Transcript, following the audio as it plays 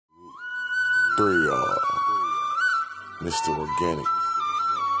Mr. Organic,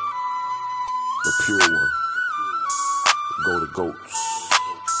 the pure one. Go to goats.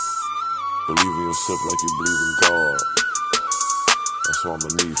 Believe in yourself like you believe in God. That's what I'ma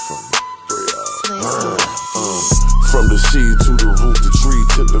need from you. From the seed to the root, the tree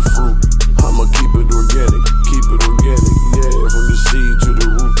to the fruit. I'ma keep it organic, yeah. From the seed to the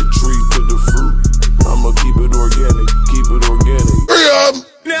root, the tree to the fruit. I'ma keep it organic,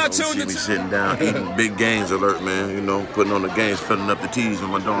 Now you see me sitting down, eating big gains alert, man. You know, putting on the gains, filling up the T's with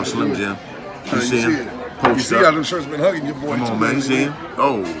my dog Slim Jim. You see him? You see how them shirts been hugging your boy. Come on, man. You see him?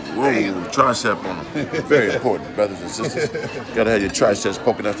 Oh, whoa, tricep on him. Very important, brothers and sisters. Gotta have your triceps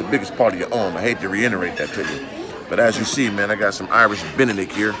poking. That's the biggest part of your arm. I hate to reiterate that to you. But as you see, man, I got some Irish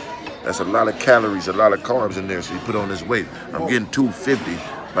Benedict here. That's a lot of calories, a lot of carbs in there, so you put on this weight. I'm getting 250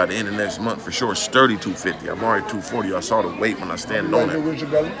 by the end of next month for sure. Sturdy 250. I'm already 240. I saw the weight when I stand on it.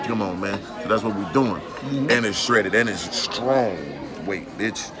 Come on, man. So that's what we're doing. And it's shredded, and it's strong weight,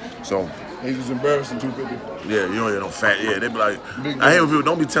 bitch. So he's just embarrassing 250. Yeah, you don't hear no fat. Yeah, they be like, I hear people,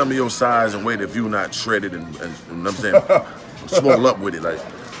 don't be telling me your size and weight if you not shredded and you know what I'm saying, swole up with it. Like,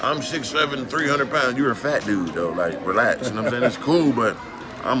 I'm 6'7", 300 pounds. You're a fat dude, though. Like, relax. You know what I'm saying? It's cool, but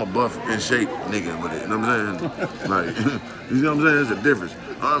I'm a buff and shape nigga with it. You know what I'm saying? Like, you know what I'm saying? There's a difference.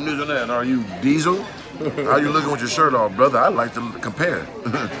 I'm this and that. Are you Diesel? How you looking with your shirt off, brother? I like to compare.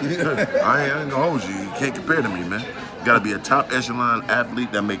 I ain't gonna hold you. You can't compare to me, man. You gotta be a top echelon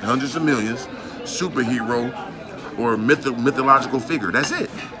athlete that make hundreds of millions, superhero, or mythological figure. That's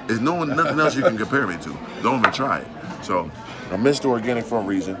it. There's nothing else you can compare me to. Don't even try it. So, I'm Mr. Organic for a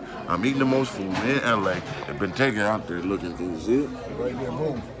reason. I'm eating the most food in LA. I've been taken out there looking through. See it? Right there,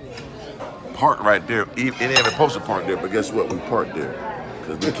 boom. Park right there. It ain't even supposed to park there, but guess what? We parked there.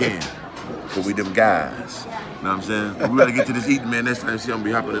 Because we can. Because we them guys. You know what I'm saying? We gotta get to this eating, man. Next time you see I'm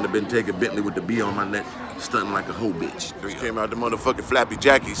be hopping in the Bentley with the B on my neck, stunting like a hoe bitch. Just came out the motherfucking Flappy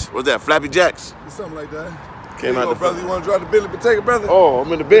Jackies. What's that? Flappy Jacks? Something like that. Came out the brother. You wanna drive the Bentley Bottega, brother? Oh,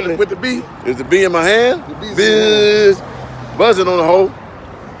 I'm in the Bentley. With the B? Is the B in my hand? The B's Biz. Buzzing on the hole.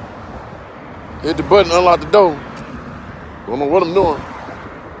 Hit the button, unlock the door. Don't know what I'm doing.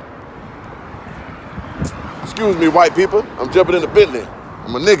 Excuse me, white people. I'm jumping in the Bentley.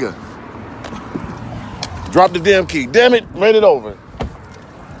 I'm a nigga. Drop the damn key. Damn it, ran it over.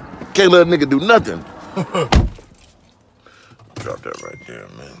 Can't let a nigga do nothing. Drop that right there,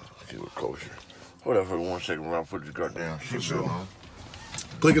 man. See what kosher. Hold on for 1 second while I put this goddamn shit on.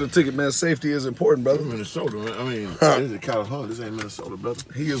 Click of the ticket, man. Safety is important, brother. Minnesota, man. I mean, this is California. This ain't Minnesota, brother.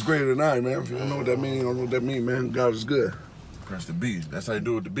 He is greater than I, man. If you don't know what that means, you don't know what that means, man. God is good. Press the B. That's how you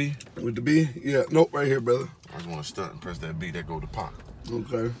do it with the B? With the B? Yeah. Nope, right here, brother. I just want to stunt and press that B. That go to pop.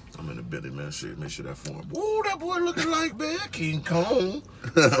 Okay. I'm in the Bentley, man. Shit, make sure that form. Woo, that boy looking like, man, King Kong.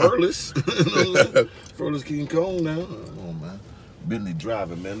 Furless. Furless King Kong now. Come on, man. Bentley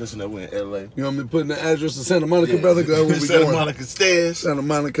driving, man. Listen, that we're in LA. You want me putting the address to Santa Monica, brother? Where we Santa going? Monica stairs. Santa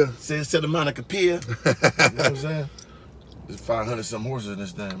Monica. Santa Monica Pier. You know what I'm saying? There's 500 some horses in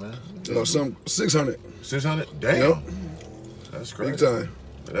this thing, man. Oh, some 600. 600? Damn. Yep. That's crazy. Big time.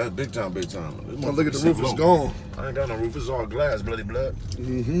 That's big time, big time. Oh, look at the roof, it's gone. I ain't got no roof, it's all glass, bloody blood. You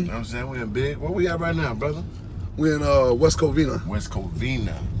know what I'm saying? We in big. Where we at right now, brother? We in West Covina. West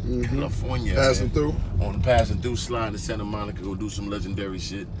Covina, California. Passing through. Passing through, sliding to Santa Monica, go do some legendary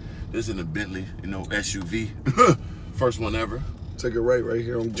shit. This in a Bentley, you know, SUV. First one ever. Take it right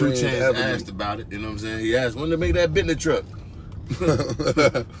here on Two Grand Chainz Avenue. asked about it, you know what I'm saying? He asked, when they make that Bentley truck?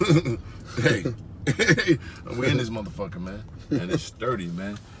 Hey, we in this motherfucker, man. And it's sturdy,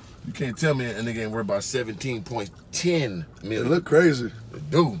 man. You can't tell me a nigga ain't worth about 17.10 million. It look crazy.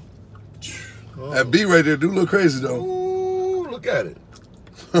 It do. Oh. That B right there do look crazy, though. Ooh, look at it.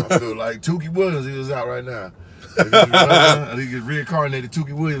 I feel like Tukey Williams is out right now. He get reincarnated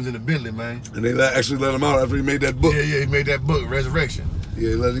Tukey Williams in the Bentley, man. And they actually let him out after he made that book. Yeah, he made that book, Resurrection.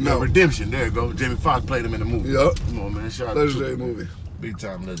 Yeah, he let him out. Redemption, there you go. Jamie Foxx played him in the movie. Yup. Come on, man. Shout out to Legendary movie. Big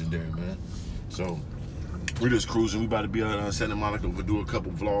time legendary, man. So, we're just cruising. We about to be on Santa Monica. We'll do a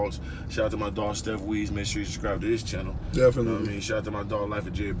couple vlogs. Shout out to my dog, Steph Weeds. Make sure you subscribe to his channel. Definitely. You know what I mean? Shout out to my dog, Life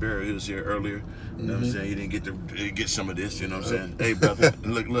of Jerry Barry. He was here earlier. You know what I'm saying? He didn't get some of this. You know what I'm saying? Hey, brother,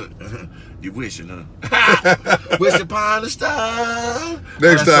 look. You wishing, huh? Wish upon a star.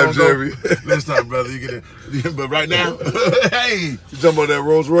 Next time, Jerry. Next time, brother. You get it. But right now, hey. You talking about that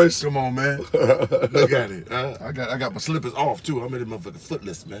Rolls Royce? Come on, man. Look at it. I got my slippers off, too. I made it motherfucking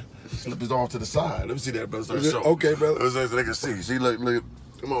footless, man. Slippers off to the side. Let me see that, brother. Okay, brother. So they can see. See, look.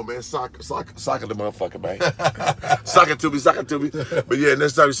 Come on, man. Sock the motherfucker, man. Sock it to me. But yeah,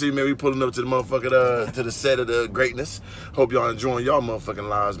 next time you see me, man, we pulling up to the motherfucking, to the set of the greatness. Hope y'all enjoying y'all motherfucking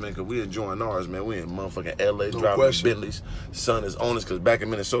lives, man, because we enjoying ours, man. We in motherfucking LA driving Bentleys. Sun is on us, because back in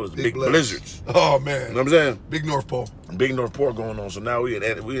Minnesota, it's big blizzards. Oh, man. You know what I'm saying? Big North Pole. Big North Pole going on. So now we in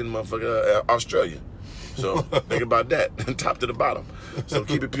motherfucking Australia. So think about that, top to the bottom. So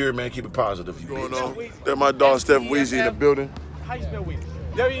keep it pure, man. Keep it positive. You going on? There's my dog Steph Weezy in the building. How you spell Weezy?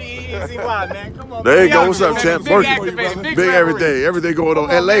 W-E-E-Z-Y, man. Come on. There you go. What's up, champ? Big activated, Big everything. Everything going on.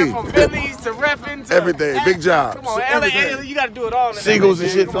 LA. From Bentleys to repping to everything. Big jobs. Come on, LA, you got to do it all. Singles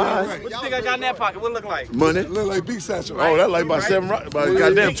and shit flying. What you think I got in that pocket? What it look like? Money. Look like beef satchel. Oh, that's like about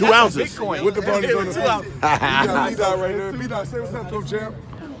goddamn 2 ounces. Bitcoin. With the bunnies on the 2 ounces. B-Dot right there. B-Dot, say what's up to him, champ.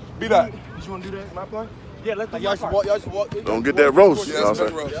 B-Dot. You want to do that? My plug? Yeah, let's do y'all should walk. Don't get that roast. Yeah, So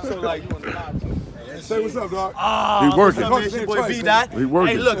like, you want to say what's up, dog. He working. It's your boy B-Dot. He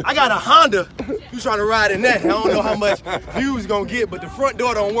working. Hey, look, I got a Honda. You trying to ride in that? I don't know how much views gonna get, but the front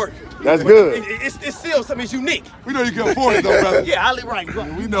door don't work. That's good. It's still something that's unique. We know you can afford it, though, brother. Yeah, I live right.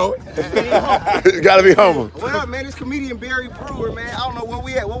 We know it. You gotta be humble. What up, man? It's comedian Barry Brewer, man. I don't know where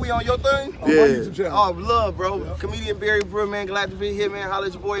we at. Where we on your thing? Yeah. Oh, love, bro. Comedian Barry Brewer, man. Glad to be here, man. Holla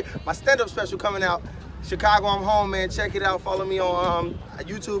at your boy. My stand-up special coming out. Chicago, I'm home, man. Check it out. Follow me on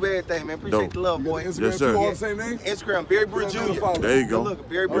YouTube, everything, man. Appreciate the love, boy. Instagram, yes, sir. All the same name? Instagram, Barry Brewer Jr. There you go. Look,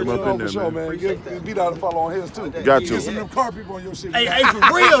 Barry Brewer Put him up in Jr. there, Show, man. man. Give B-Dot a follow on his, too. Got Get some you. new car people on your shit. Hey, for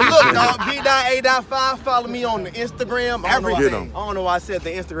real, look, dog. B.A.5. Follow me on the Instagram. Everything. I don't know why I said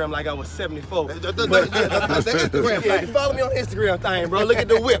the Instagram like I was 74. The Instagram thing. Follow me on the Instagram thing, bro. Look at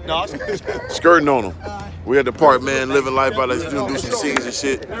the whip, dog. Skirting on him. We at the park, man, living life by let's do some scenes and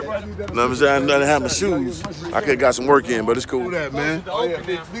shit. You know what I'm saying? Nothing have my shoes. I could have got some work in, but it's cool. Who that, man?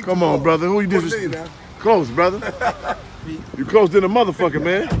 Come on, brother. Who you did? Close, brother. You close to the motherfucker,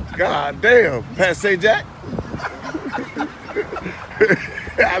 man. God damn. Pat St. Jack.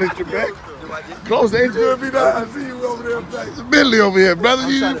 Out at your back. Close, ain't you? I see you over there. It's a Bentley over here, brother.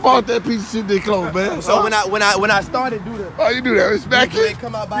 You bought that piece of shit they close, man. So when I started do the Oh, you do that. It's back they in.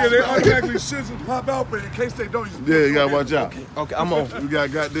 come out by Yeah, they automatically should just pop out, but in case they don't, Yeah, you gotta watch out. Okay, I'm on. We got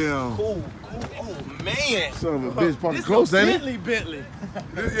goddamn Cool. Oh man. son of a bitch parking close, ain't it? Bentley. Yeah,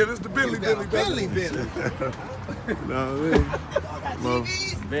 this is the Bentley. Bentley. No,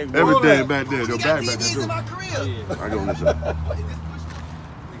 everything back there. Go back there. TVs in my crib. I go listen.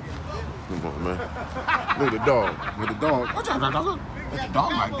 Come on, man. Look at the dog. With the dog. What's the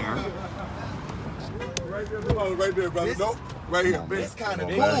dog right there? Right there, brother. Nope. Right here. It's kind of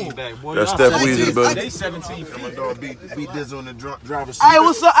Cool. That's Steph Weezy, buddy. They 17 feet. My dog beat Dizzle in the driver's seat. Hey,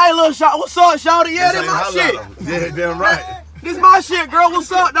 what's up? Hey, little shot. What's up, shawty? Yeah, that's my shit. Yeah, damn right. This my shit, girl. What's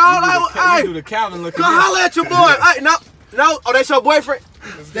up, dog? You do Hey, the Calvin look. come holla at your boy. Hey, no. Oh, that's your boyfriend.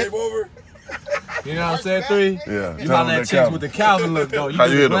 It's game over. You know what I'm saying? 3. Yeah. You holla at chicks with the Calvin look, though. You How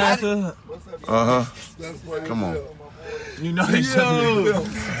do you the hit 'em? glasses. Come on. You know they something. You got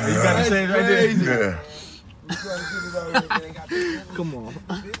to say it right there. Yeah. Come on.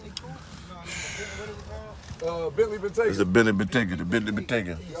 Bentley been taken. It's the Bentley been taken. The Bentley been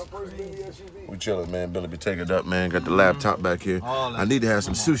taken. We chilling, man. Bentley been taken up, man. Got the laptop back here. I need to have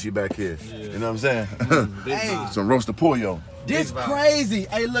some sushi back here. You know what I'm saying? Some roasted pollo. This crazy.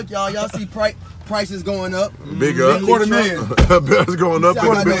 Hey, look, y'all see prices going up. Big up. $250,000. Bills going up in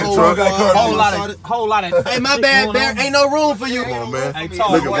the big truck. Whole lot of. Hey, my bad, Bear. Ain't no room for you. Come on, man. Hey, Look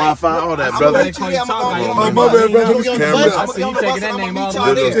talk. at Wi-Fi, all that, brother. My bad, brother. Cameras. I see you taking that name all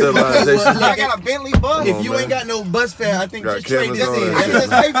Digital the stabilization. I got a Bentley bus. If you man. ain't got no bus fare, I think Got just trade cameras this on in. that shit.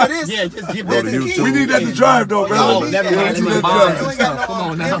 Just pay for this. Yeah, just give Go that to to YouTube. Keith. We need that to drive, though, brother. Oh, never mind. Yeah, Them bonds and stuff. Come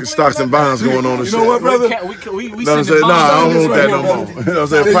on now. Stocks and bonds going on and shit. You know what, brother? We You know what I'm saying? Nah, I don't want that no more. You know what I'm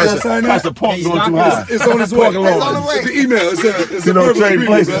saying? Price of pork going too high. It's on its way. It's on the way. It's the email. It's You know, trade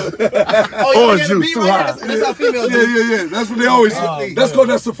places. Oh, Orange juice too high. That's how females do. Yeah. That's what they always say. That's called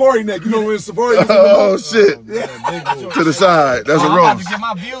that safari neck. You know when safari is Oh shit! To the side. That's a I'm about to roast. get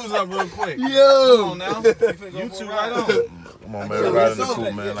my views up real quick. Come Yo. on now. YouTube right on. Come on, man. Riding the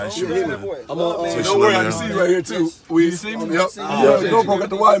cool, man. Like shit. Don't worry, I can see you right here too. You see me? Yep. GoPro got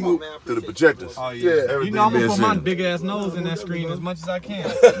the wide move. To the projectors. Oh yeah. You know I'm gonna put my big ass nose in that screen as much as I can.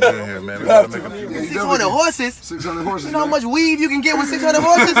 Yeah, man. We gotta make a few. 600 horses. 600 horses. You know how much weed you can get with 600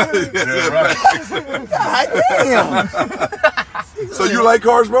 horses? Yeah, right. God damn. So you like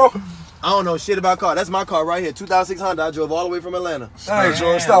cars, bro? I don't know shit about car. That's my car right here. 2600. I drove all the way from Atlanta. Hey,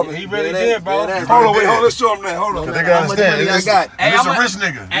 Jordan, stop it. He really did, bro. Hold on, wait, let's show him that. Hold on. They gotta How much money understand. I It's got? Hey, a I'ma- rich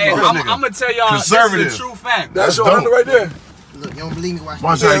nigga. Hey, I'm gonna tell y'all this Conservative. is a true fact. That's your dope. Honda right there. Look, you don't believe me? Watch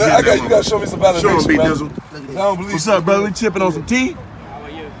Watch Yeah, how I you got get you. Got to show me some validation. Show him, B man. Dizzle. I don't believe What's up, brother? We chipping on some tea?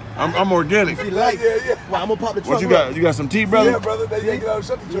 I'm organic. See, like, well, I'm gonna pop the trunk. What you got? You got some tea, brother? Yeah, brother. They get out.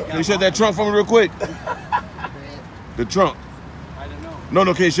 Shut the trunk. Can you shut that trunk for me real quick? The trunk. I don't know.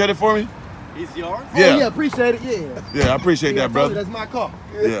 No, can you shut it for me? It's yours? Yeah. Oh, yeah, appreciate it. Yeah. Yeah, I appreciate that, brother. That's my car.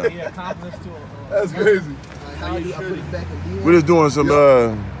 Yeah. Yeah, compliments to him. That's crazy. How you put it back in gear? We're just doing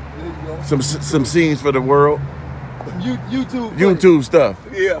some scenes for the world. YouTube stuff.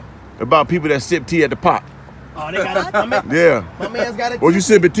 Yeah. About people that sip tea at the pop. Oh, they got it. Yeah. My man's got it. Or you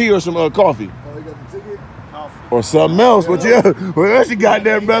sipping tea or some coffee? Oh, you got the ticket? Or something else. What else you got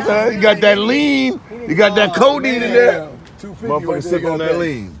there, brother? You got that lean. You got that codeine in there. 250. Motherfucker sip on that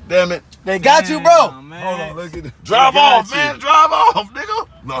lean. Damn it. They got you, bro. Hold on, look at it. Drive off, man. Drive off, nigga.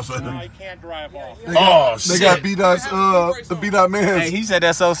 No, sir. No, you can't drive off. Oh, shit. They got BDOT's, the BDOT man. He said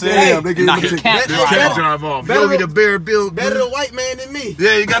that so serious. Damn, they gave him a ticket. can't You can't drive off. You don't get a bare bill. Better the white man than me.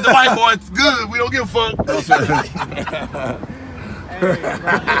 Yeah, you got the white boy. It's good. We don't give a fuck. No, sir.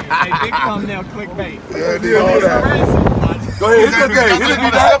 Hey, big thumbnail clickbait. Go ahead, hit that thing. Hit it,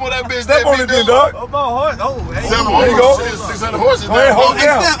 B-Dog. Step on it, then, dog. There you go. 600 horses. Go ahead, hold it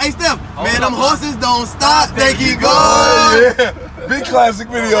down. Hey, Steph. Man, them horses don't stop. They keep going. Oh, yeah. Big classic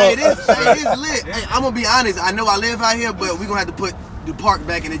video. Hey, this lit. Hey, I'm gonna be honest. I know I live out here, but we're gonna have to put the park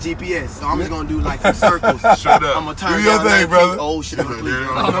back in the GPS. So I'm just gonna do like some circles. Shut up. I'm gonna turn Do your down thing, 19. brother. Oh shit. Come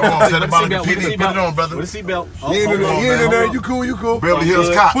on, set about the PD. Put it on, brother. With a seatbelt. You ain't in there. You cool. Beverly Hills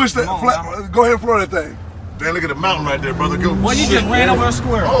Cop. Push that. Go ahead and floor that thing. Man, look at the mountain right there, brother. Go. Well, you just ran over a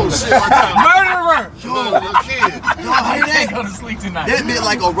squirrel. Oh, shit. My God. Murderer! Yo, little kid. Y'all hear Can't that? go to sleep tonight. That bit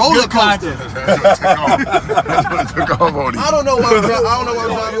like a roller coaster. That's what took off on you. I don't know what I'm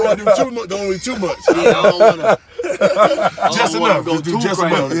trying You want to do too much. Don't do too much. Yeah, I don't wanna. Just enough. Go Just do too just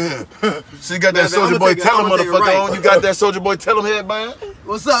crazy. enough. Yeah. So you got that Man, Soldier I'ma Boy take it- Tell him I'ma take it motherfucker right. on. You got that Soldier Boy Tell him headband?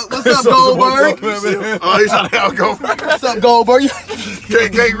 What's up, Goldberg? Oh, he's trying to help go. What's up, Goldberg?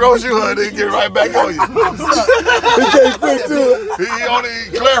 Can't roast you, huh? They get right back on you. He only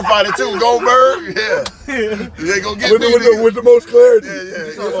clarified it too. Goldberg, yeah. You ain't gonna get me. With the most clarity.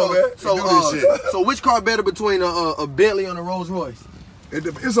 Yeah. So, Come on, man. Do this shit. so which car better between a Bentley and a Rolls Royce?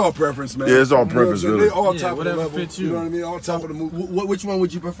 It's all preference, man. Yeah, it's all preference, You know, really. They all Yeah, top of the whatever level. fits You you. know what I mean? All top of the move. Which one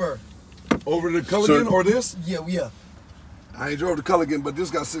would you prefer? Over the Culligan or this? Yeah. I ain't drove the Culligan, but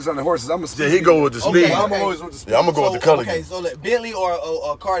this got 600 horses. I'm a speed. Yeah, he go with the speed. Okay, I'm always with the speed. Yeah, I'm gonna go with the Culligan. Okay, so like Bentley or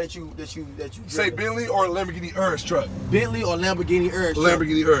a car that you Say Bentley or Lamborghini Urus truck. Bentley or Lamborghini Urus?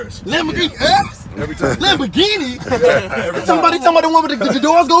 Lamborghini Urus. Lamborghini Urus? Every time. Lamborghini? Every time. Somebody talking about the one with the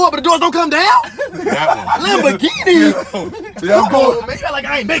doors go up but the doors don't come down? That one. Lamborghini? Yeah, I'm going. Man, you act like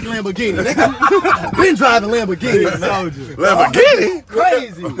I ain't making Lamborghini. Nigga. Been driving Lamborghini. Lamborghini?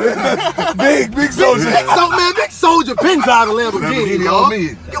 Crazy. Big soldier. Big soldier been driving Lamborghini, Lamborghini dog. on me.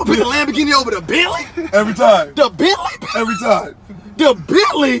 You gonna pick the Lamborghini over the Bentley? Every time. The Bentley? Every time. The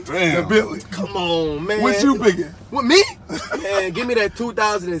Bentley? The Bentley. Come on, man. What you picking? With me? Man, give me that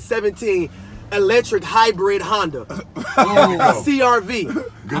 2017 electric hybrid Honda. CRV.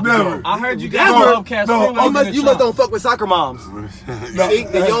 Never. I heard you got Never. a podcast. No, You must don't fuck with soccer moms. See,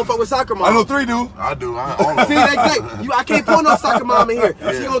 then you don't fuck with soccer moms. I know 3 do. I do. All of See, them. that's I can't pull no soccer mom in here.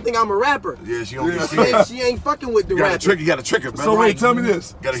 She don't think I'm a rapper. Yeah, she don't get She ain't fucking with the rapper. You got to trick her, man. So wait, tell me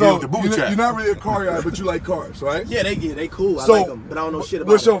this. Gotta so hit with the booby trap. you're not really a car guy, but you like cars, right? Yeah, they cool. I So, like them, but I don't know shit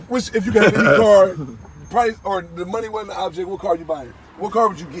about them. Which, if you got any car, price or the money wasn't the object, what car you buying? What car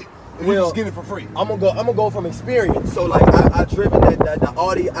would you get? If you just get it for free. I'm gonna go from experience. So like I driven the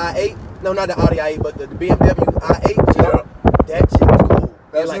Audi i8. No, not the Audi i8, but the BMW i8. Yeah. That shit was cool.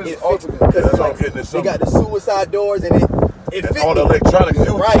 That's like his it ultimate. because That's it's all like getting it they got the suicide doors and it fit all the me. electronics.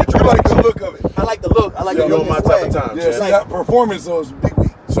 Right. You like the look of it. I like the look. I like the You're look on my and type of swag. time. Yeah, see, that performance though is big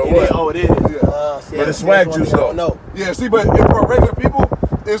week. So It is. what? Oh, it is. Yeah. See, But that's it's swag one juice, thing I though. don't know. Yeah, see, but if for regular people,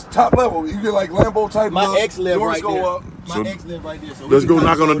 it's top level. You get like Lambo type. My look, ex live doors right go there. up. My ex live right there. So Let's go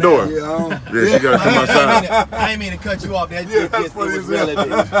knock on the door. Yeah, Yeah, she got to come outside. I ain't mean to cut you off. That Yeah, just that's it funny was as hell.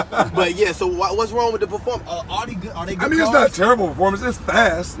 relative. But yeah, so what's wrong with the performance? Are they good? Are they good I mean, it's cars? not terrible performance. It's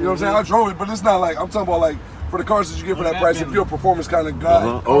fast. You know what I'm saying? I drove it, but it's not like I'm talking about like for the cars that you get for that price. If you're a performance kind of guy,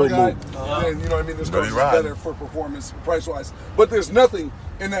 car Old guy, move. then you know what I mean. This car is ride. better for performance price wise. But there's nothing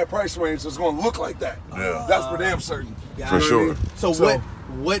in that price range that's going to look like that. Yeah. That's for damn certain. Yeah. For sure. So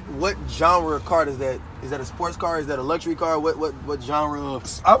what genre of car is that? Is that a sports car? Is that a luxury car? What genre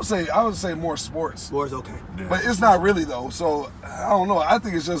of I would say more sports. sports? Okay. But it's not really though. So I don't know. I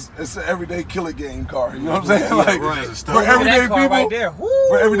think it's an everyday killer game car. You know what I'm saying? Yeah, Like right. for everyday people. right there.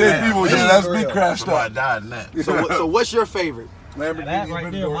 For everyday people, yeah, that's for me real. crashed Somebody up. died in that. So what's your favorite? Lamborghini That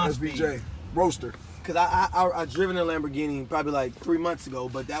right there, Aventador my SVJ Roadster. Cause I driven a Lamborghini probably like 3 months ago,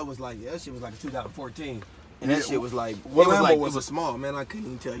 but that shit was like a 2014. And that shit was like, What Lambo it was was small, man. I couldn't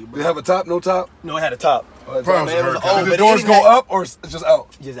even tell you, bro. Did it have a top? No top? No, it had a top. Oh, Probably Man, it was was old, Did but the it doors didn't go have- up or just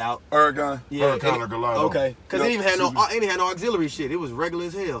out? Just out. Huracan. Yeah. Huracan or Gallardo. Okay. Because it ain't had no auxiliary shit. It was regular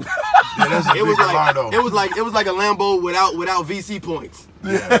as hell. Yeah, that's a It was big like Gallardo. it was like a Lambo without VC points.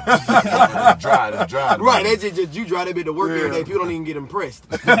 Yeah. Dry. Right, they just you drive that bit to work every day. People don't even get impressed.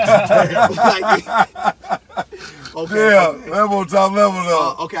 Like, okay. Yeah, Lambo top level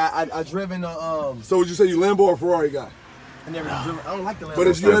though. Okay, I driven So would you say you Lambo or Ferrari guy? I never driven. I don't like the Lambo. But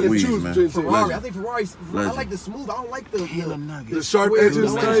if you had to Weeds, choose man. between two, Ferrari, I think Ferrari's. I Legend. like the smooth. I don't like the sharp square. edges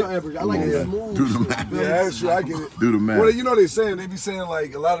I like type? the sharp edges. I like the smooth. Do the shit. math. yeah, that's true. I get it. Do the math. Well, you know they be saying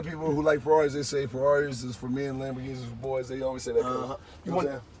like a lot of people who like Ferraris, they say Ferraris is for men, Lamborghinis is for boys. They always say that. You want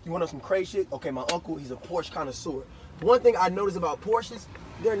to know some crazy shit? Okay, my uncle, he's a Porsche connoisseur. One thing I noticed about Porsches,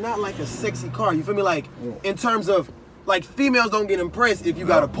 they're not like a sexy car. You feel me? Like in terms of like females don't get impressed if you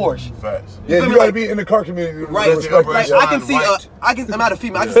got a Porsche. Facts. Yeah, feel you me? gotta Like- be in the car community. to Right, respect like, that. I can see I'm not a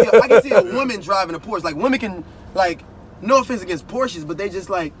female. I can see a woman driving a Porsche. Like women can like, no offense against Porsches, but they just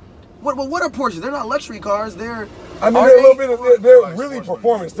like, what are Porsches? They're not luxury cars. They're I mean, they're a little bit. They're really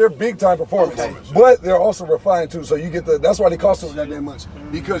performance. They're big time performance, but they're also refined too. So you get the. That's why they cost so goddamn much,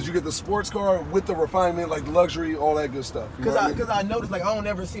 because you get the sports car with the refinement, like luxury, all that good stuff. Because I noticed, like, I don't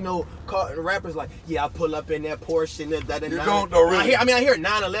ever see no rappers like, yeah, I pull up in that Porsche and that. You don't though, really. I hear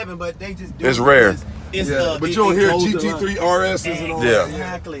 911, but they just do It's it rare. because but you don't hear goes GT3 around. RSs and all Yeah. that.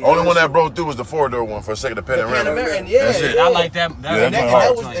 Exactly. Only one that broke through was the 4-door one for a second, the Panorama. Panorama, yeah. That's it. Yeah. I like that.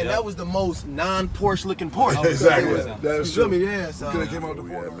 That was the most non-Porsche looking Porsche. Exactly. You That's feel true. me? Yeah. So. Could have came out the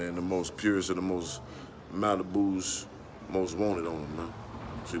Yeah, four. man, the most purest of the most Malibus, most wanted on them, man.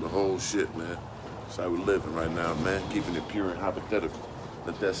 See the whole shit, man. That's how we living right now, man. Keeping it pure and hypothetical.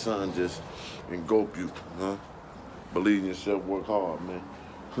 Let that sun just engulf you, huh? Believe in yourself, work hard, man.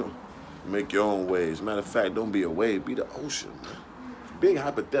 Make your own waves. Matter of fact, don't be a wave, be the ocean, man. Being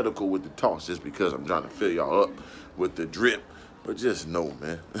hypothetical with the toss just because I'm trying to fill y'all up with the drip. But just know,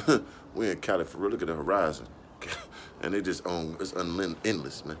 man, we in California. Look at the horizon. And they just it's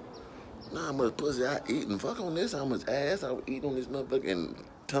endless, man. Nah, how much pussy I eat and fuck on this, how much ass I would eat on this motherfucker and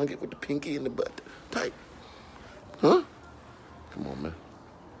tongue it with the pinky in the butt. Tight. Huh? Come on, man.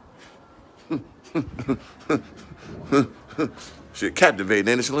 Shit captivating,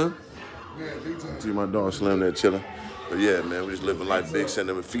 ain't it, Slim? Yeah, big time. See my dog Slim there chilling. But yeah, man, we just living life big,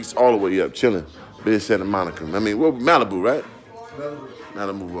 sending them feet all the way up, chilling. Big Santa Monica. I mean, we're Malibu, right?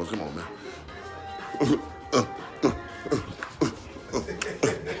 Malibu, well, come on, man.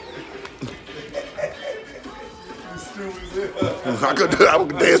 I could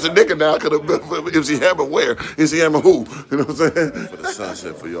dance a nigga now. I could have been MC Hammer where? MC Hammer who? You know what I'm saying? For the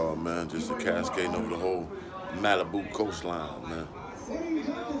sunset for y'all, man. Just a cascading over the whole Malibu coastline, man.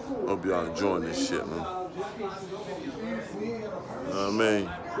 Hope y'all enjoying this shit, man. You know what I mean?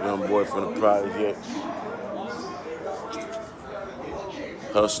 Young boy from the projects.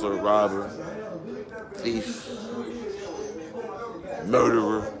 Hustler, robber, thief,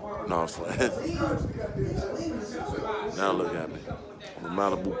 murderer. No, I'm playing. Now look at me. On the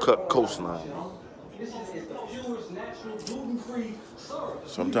Malibu coastline.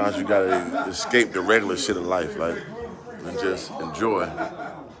 Sometimes you gotta escape the regular shit of life, like, and just enjoy